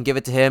they didn't give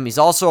it to him. He's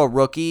also a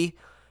rookie,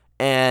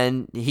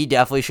 and he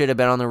definitely should have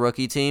been on the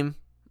rookie team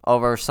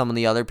over some of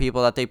the other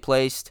people that they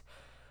placed.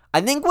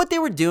 I think what they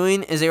were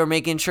doing is they were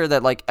making sure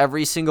that like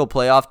every single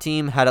playoff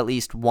team had at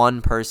least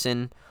one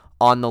person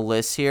on the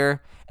list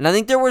here. And I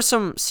think there were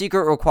some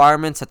secret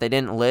requirements that they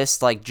didn't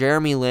list. Like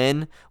Jeremy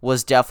Lin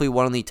was definitely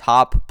one of the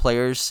top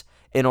players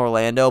in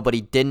Orlando, but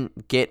he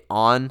didn't get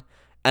on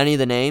any of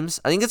the names.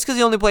 I think it's because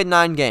he only played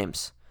 9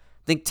 games.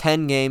 I think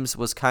 10 games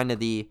was kind of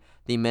the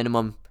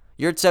minimum.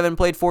 Yurtseven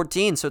played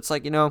 14, so it's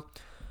like,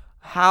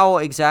 how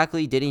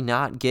exactly did he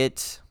not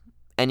get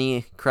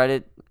any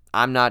credit?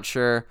 I'm not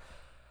sure.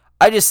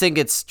 I just think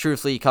it's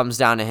truthfully comes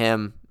down to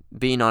him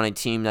being on a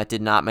team that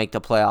did not make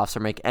the playoffs or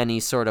make any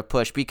sort of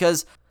push,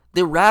 because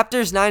the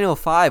Raptors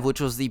 905, which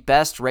was the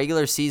best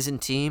regular season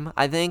team,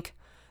 I think,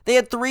 they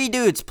had 3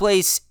 dudes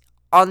place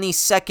on the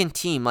second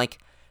team. Like,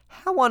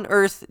 how on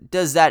earth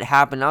does that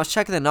happen? I was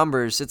checking the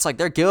numbers. It's like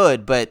they're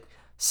good, but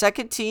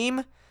second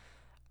team,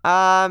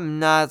 I'm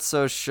not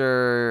so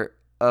sure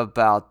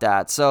about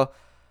that. So,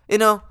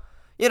 you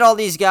had all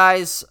these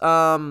guys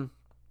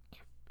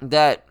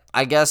that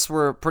I guess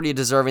were pretty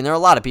deserving. There are a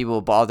lot of people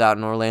who balled out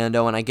in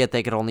Orlando, and I get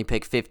they could only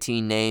pick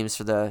 15 names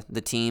for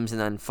the teams and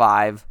then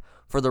 5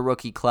 for the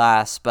rookie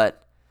class,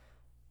 but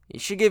you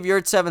should give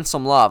Yurtseven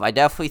some love. I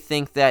definitely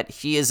think that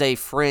he is a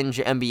fringe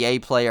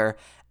NBA player,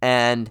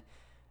 and,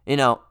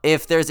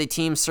 if there's a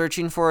team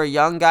searching for a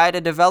young guy to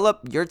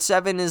develop,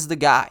 Yurtseven is the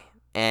guy.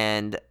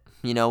 And,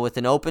 with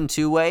an open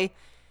 2-way,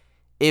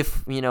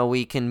 if,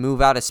 we can move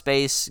out of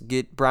space,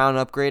 get Brown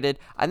upgraded,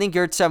 I think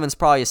Yurtseven's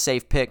probably a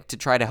safe pick to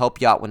try to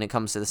help you out when it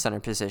comes to the center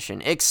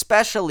position,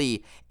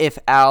 especially if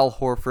Al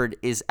Horford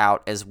is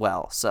out as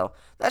well. So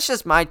that's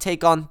just my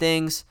take on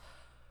things.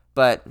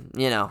 But,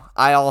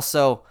 I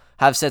also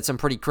have said some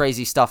pretty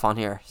crazy stuff on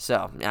here.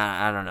 So,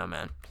 I don't know,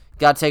 man.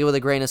 Got to take it with a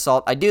grain of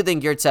salt. I do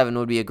think Yurtseven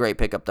would be a great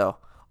pickup, though,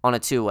 on a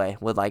 2-way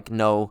with,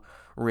 no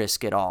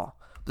risk at all.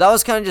 But that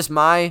was kind of just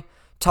my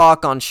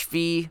talk on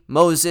Shvi,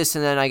 Moses,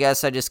 and then I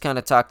guess I just kind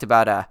of talked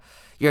about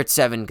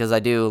Yurtseven because I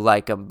do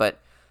like him.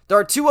 But there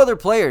are 2 other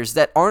players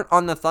that aren't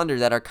on the Thunder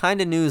that are kind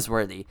of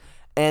newsworthy.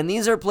 And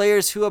these are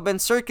players who have been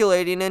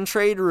circulating in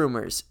trade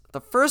rumors. The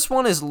first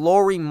one is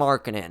Lauri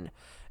Markkanen.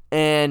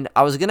 And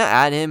I was going to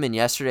add him in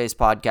yesterday's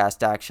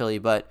podcast, actually,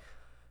 but,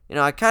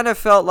 I kind of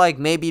felt like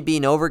maybe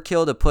being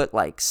overkill to put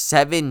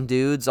 7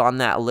 dudes on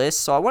that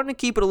list, so I wanted to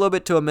keep it a little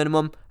bit to a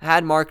minimum. I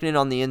had Markkanen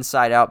on the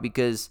inside out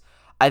because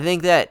I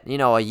think that,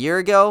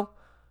 a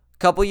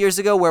couple years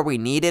ago, where we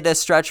needed a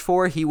stretch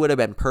 4, he would have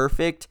been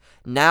perfect.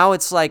 Now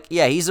it's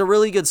he's a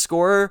really good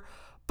scorer,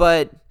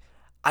 but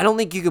I don't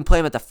think you can play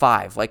him at the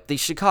 5. The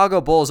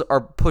Chicago Bulls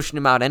are pushing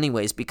him out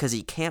anyways because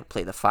he can't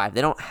play the 5.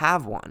 They don't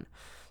have one.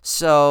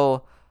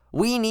 So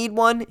we need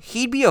one.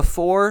 He'd be a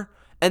 4,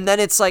 And then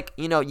it's like,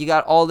 you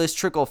got all this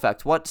trickle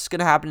effect. What's going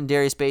to happen to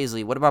Darius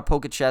Bazley? What about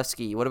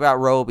Pokachevsky? What about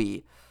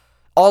Roby?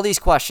 All these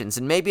questions.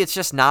 And maybe it's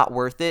just not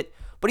worth it.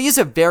 But he's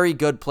a very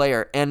good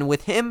player. And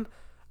with him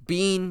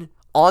being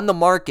on the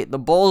market, the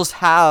Bulls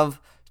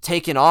have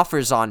taken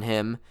offers on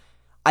him.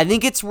 I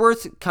think it's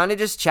worth kind of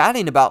just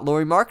chatting about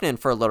Lauri Markkanen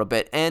for a little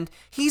bit. And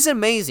he's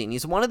amazing.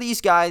 He's one of these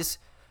guys,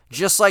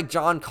 just like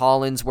John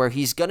Collins, where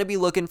he's going to be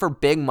looking for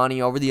big money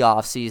over the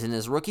offseason.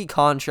 His rookie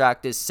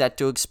contract is set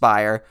to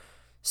expire.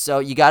 So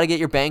you got to get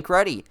your bank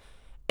ready.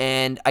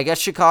 And I guess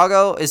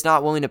Chicago is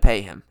not willing to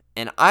pay him.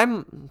 And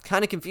I'm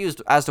kind of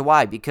confused as to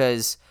why,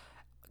 because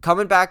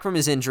coming back from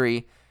his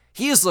injury,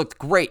 he has looked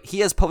great. He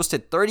has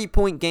posted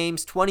 30-point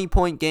games,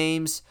 20-point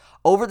games.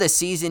 Over the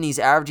season, he's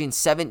averaging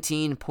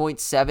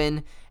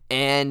 17.7.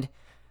 And,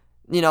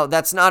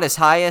 that's not his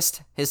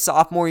highest. His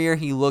sophomore year,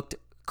 he looked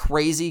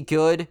crazy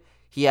good.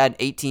 He had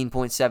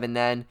 18.7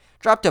 then.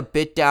 Dropped a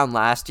bit down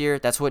last year.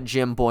 That's what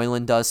Jim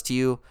Boylan does to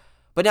you.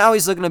 But now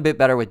he's looking a bit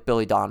better with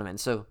Billy Donovan.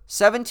 So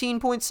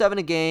 17.7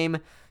 a game,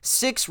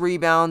 6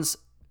 rebounds.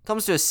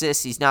 Comes to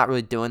assists, he's not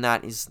really doing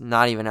that. He's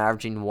not even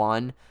averaging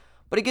 1.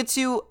 But it gets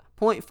you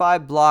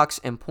 0.5 blocks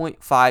and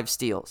 0.5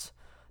 steals.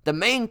 The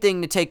main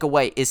thing to take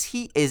away is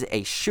he is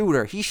a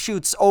shooter. He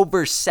shoots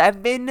over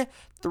 7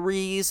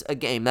 threes a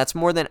game. That's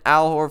more than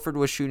Al Horford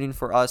was shooting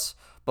for us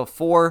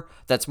before.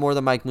 That's more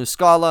than Mike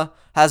Muscala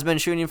has been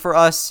shooting for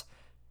us.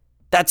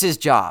 That's his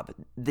job.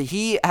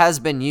 He has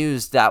been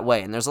used that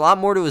way, and there's a lot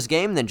more to his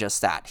game than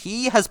just that.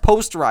 He has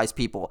posterized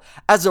people.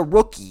 As a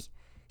rookie,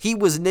 he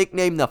was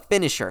nicknamed the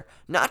finisher,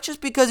 not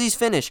just because he's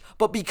finished,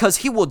 but because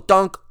he will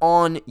dunk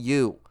on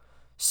you.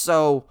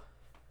 So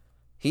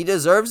he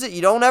deserves it.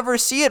 You don't ever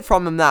see it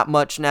from him that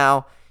much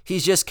now.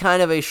 He's just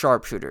kind of a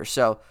sharpshooter.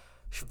 So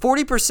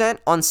 40%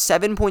 on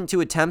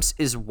 7.2 attempts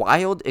is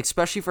wild,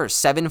 especially for a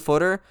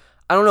 7-footer.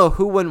 I don't know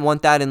who wouldn't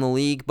want that in the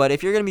league, but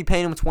if you're going to be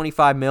paying him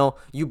 $25 million,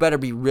 you better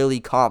be really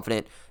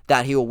confident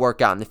that he will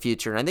work out in the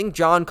future. And I think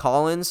John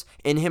Collins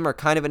and him are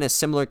kind of in a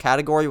similar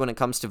category when it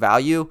comes to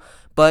value,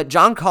 but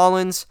John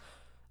Collins,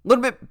 a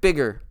little bit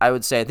bigger, I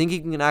would say. I think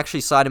you can actually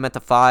slide him at the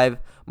 5.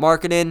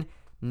 Markkanen,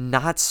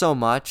 not so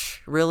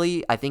much,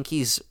 really. I think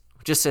he's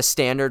just a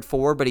standard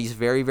 4, but he's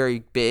very, very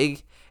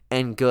big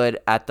and good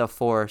at the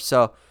 4.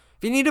 So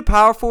if you need a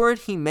power forward,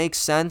 he makes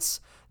sense.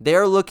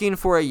 They're looking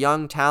for a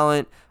young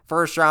talent,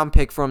 first-round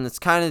pick for him. That's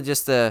kind of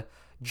just the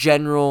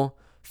general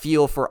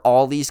feel for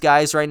all these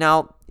guys right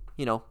now.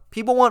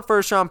 People want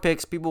first-round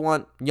picks. People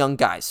want young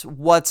guys.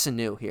 What's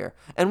new here?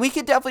 And we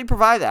could definitely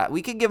provide that.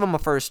 We could give him a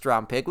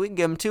first-round pick. We can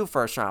give him 2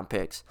 first-round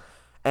picks.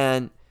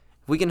 And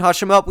if we can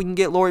hush him up, we can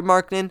get Lauri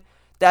Markkanen.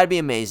 That'd be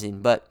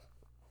amazing. But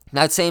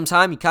at the same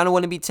time, you kind of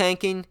want to be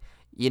tanking.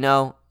 You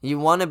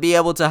want to be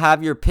able to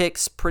have your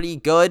picks pretty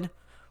good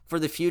for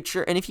the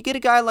future. And if you get a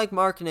guy like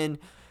Markkanen,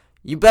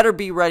 you better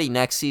be ready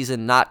next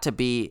season not to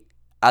be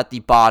at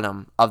the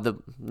bottom of the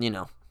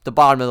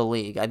bottom of the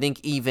league. I think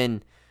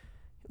even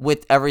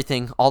with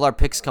everything, all our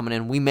picks coming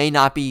in, we may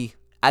not be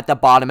at the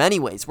bottom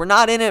anyways. We're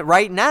not in it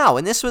right now,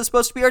 and this was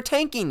supposed to be our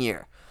tanking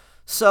year.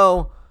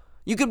 So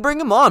you could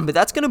bring him on, but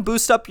that's going to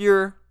boost up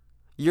your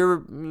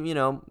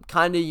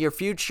kind of your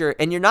future,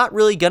 and you're not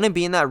really going to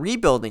be in that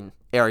rebuilding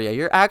area.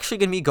 You're actually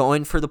going to be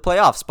going for the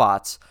playoff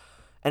spots.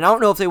 And I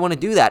don't know if they want to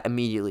do that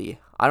immediately.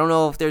 I don't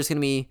know if there's going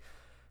to be,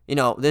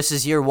 this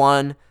is year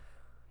 1,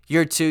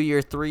 year 2,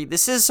 year 3.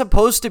 This is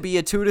supposed to be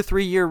a 2 to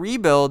 3 year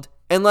rebuild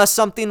unless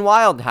something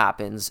wild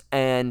happens.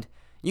 And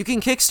you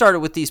can kickstart it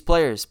with these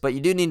players, but you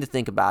do need to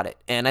think about it.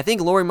 And I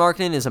think Lauri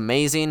Markkanen is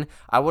amazing.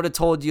 I would have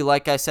told you,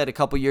 like I said a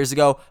couple years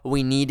ago,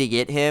 we need to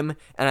get him.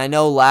 And I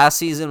know last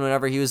season,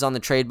 whenever he was on the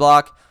trade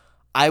block,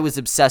 I was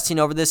obsessing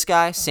over this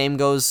guy. Same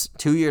goes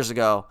 2 years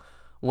ago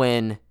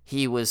when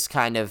he was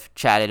kind of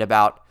chatted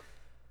about.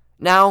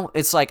 Now,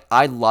 it's like,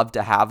 I'd love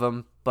to have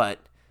him, but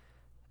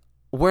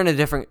we're in a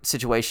different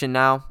situation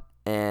now,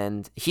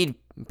 and he'd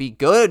be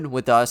good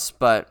with us,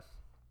 but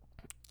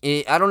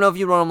I don't know if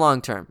you run him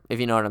long term, if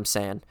you know what I'm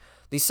saying.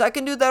 The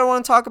second dude that I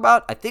want to talk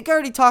about, I think I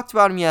already talked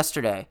about him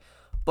yesterday,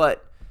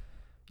 but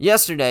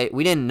yesterday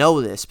we didn't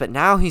know this, but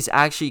now he's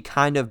actually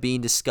kind of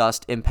being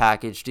discussed in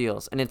package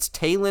deals, and it's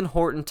Talen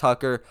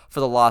Horton-Tucker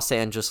for the Los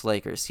Angeles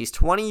Lakers. He's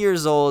 20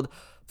 years old,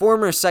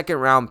 former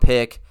second-round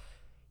pick.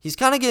 He's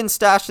kind of getting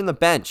stashed in the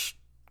bench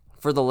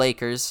for the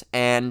Lakers,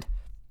 and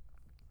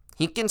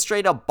he can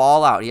straight up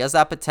ball out. He has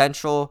that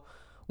potential.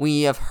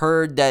 We have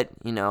heard that,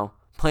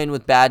 playing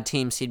with bad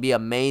teams, he'd be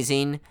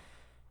amazing.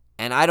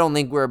 And I don't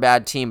think we're a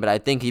bad team, but I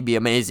think he'd be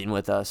amazing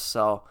with us.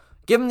 So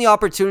give him the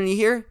opportunity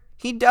here.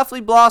 He'd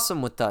definitely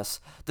blossom with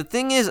us. The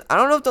thing is, I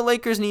don't know if the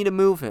Lakers need to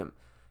move him.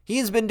 He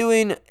has been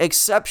doing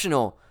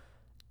exceptional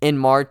in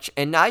March.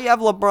 And now you have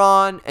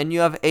LeBron and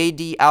you have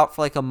AD out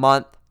for like a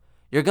month.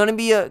 You're going to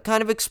be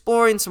kind of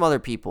exploring some other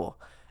people.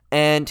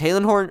 And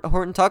Talen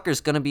Horton-Tucker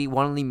is going to be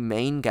one of the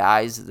main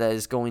guys that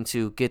is going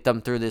to get them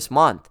through this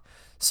month.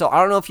 So I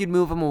don't know if you'd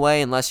move him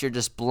away unless you're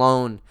just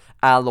blown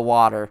out of the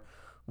water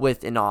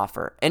with an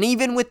offer. And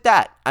even with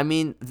that, I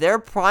mean, their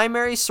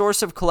primary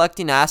source of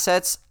collecting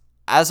assets,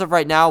 as of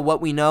right now,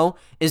 what we know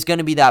is going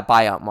to be that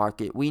buyout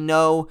market. We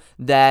know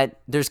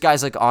that there's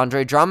guys like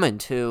Andre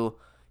Drummond, who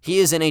he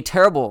is in a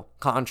terrible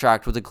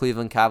contract with the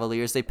Cleveland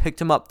Cavaliers. They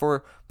picked him up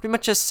for pretty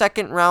much a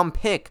second-round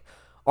pick,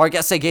 or I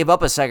guess they gave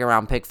up a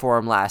second-round pick for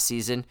him last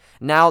season.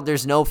 Now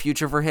there's no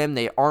future for him.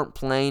 They aren't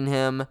playing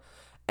him,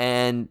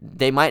 and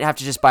they might have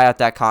to just buy out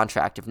that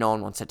contract if no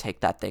one wants to take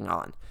that thing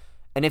on.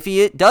 And if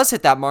he does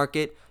hit that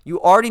market, you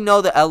already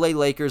know the LA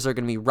Lakers are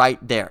going to be right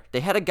there. They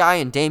had a guy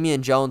in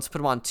Damian Jones,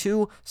 put him on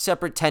 2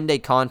 separate 10-day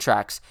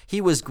contracts.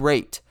 He was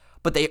great,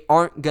 but they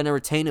aren't going to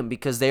retain him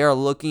because they are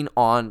looking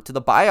on to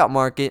the buyout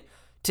market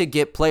to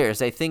get players.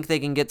 They think they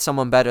can get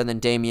someone better than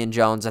Damian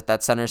Jones at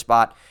that center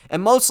spot,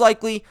 and most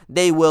likely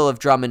they will if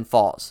Drummond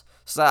falls.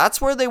 So that's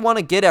where they want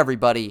to get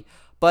everybody.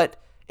 But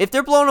if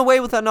they're blown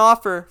away with an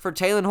offer for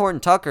Talen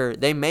Horton-Tucker,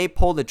 they may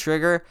pull the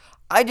trigger.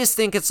 I just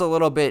think it's a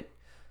little bit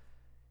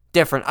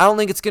different. I don't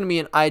think it's going to be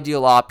an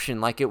ideal option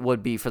like it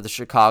would be for the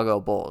Chicago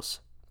Bulls.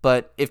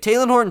 But if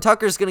Talen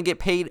Horton-Tucker is going to get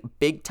paid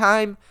big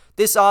time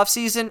this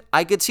offseason,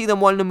 I could see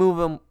them wanting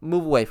to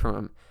move away from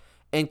him.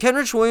 And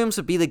Kenrich Williams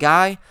would be the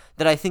guy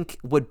that I think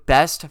would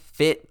best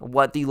fit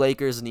what the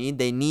Lakers need.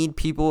 They need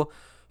people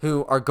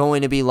who are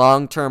going to be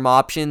long-term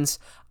options.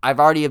 I've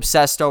already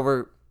obsessed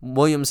over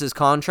Williams'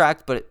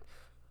 contract, but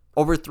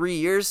over 3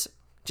 years,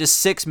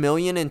 just $6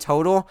 million in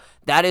total.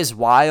 That is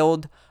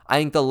wild. I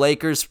think the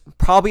Lakers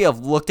probably have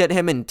looked at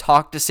him and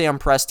talked to Sam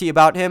Presti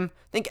about him.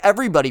 I think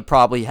everybody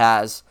probably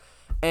has.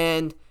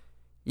 And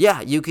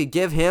yeah, you could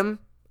give him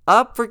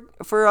up for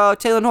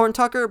Talen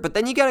Horton-Tucker, but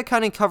then you got to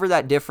kind of cover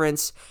that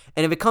difference.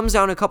 And if it comes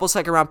down to a couple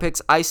second-round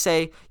picks, I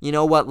say, you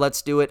know what,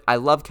 let's do it. I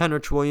love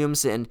Kenrich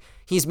Williams, and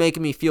he's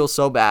making me feel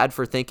so bad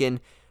for thinking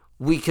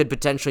we could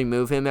potentially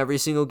move him every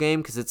single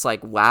game because it's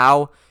like,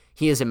 wow,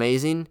 he is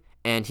amazing,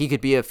 and he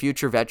could be a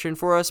future veteran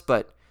for us.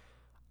 But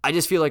I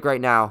just feel like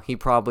right now he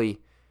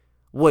probably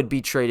would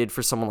be traded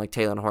for someone like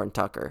Talen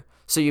Horton-Tucker.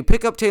 So you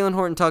pick up Talen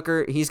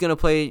Horton-Tucker, he's going to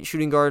play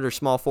shooting guard or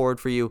small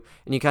forward for you,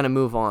 and you kind of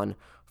move on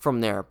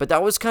from there. But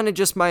that was kind of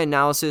just my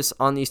analysis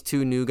on these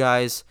 2 new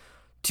guys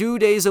 2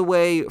 days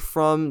away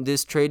from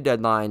this trade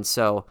deadline.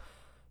 So,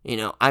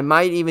 I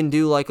might even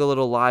do like a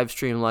little live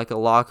stream, like a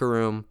locker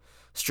room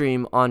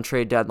stream on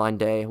trade deadline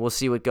day. We'll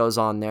see what goes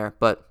on there,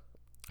 but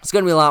it's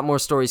going to be a lot more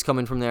stories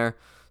coming from there.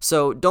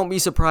 So don't be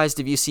surprised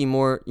if you see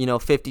more,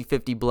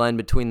 50-50 blend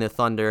between the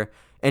Thunder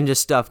and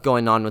just stuff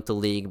going on with the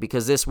league,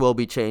 because this will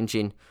be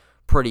changing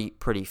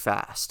pretty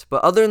fast.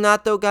 But other than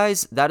that, though,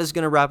 guys, that is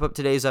going to wrap up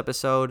today's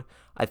episode.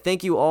 I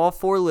thank you all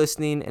for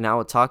listening, and I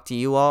will talk to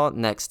you all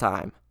next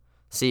time.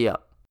 See ya.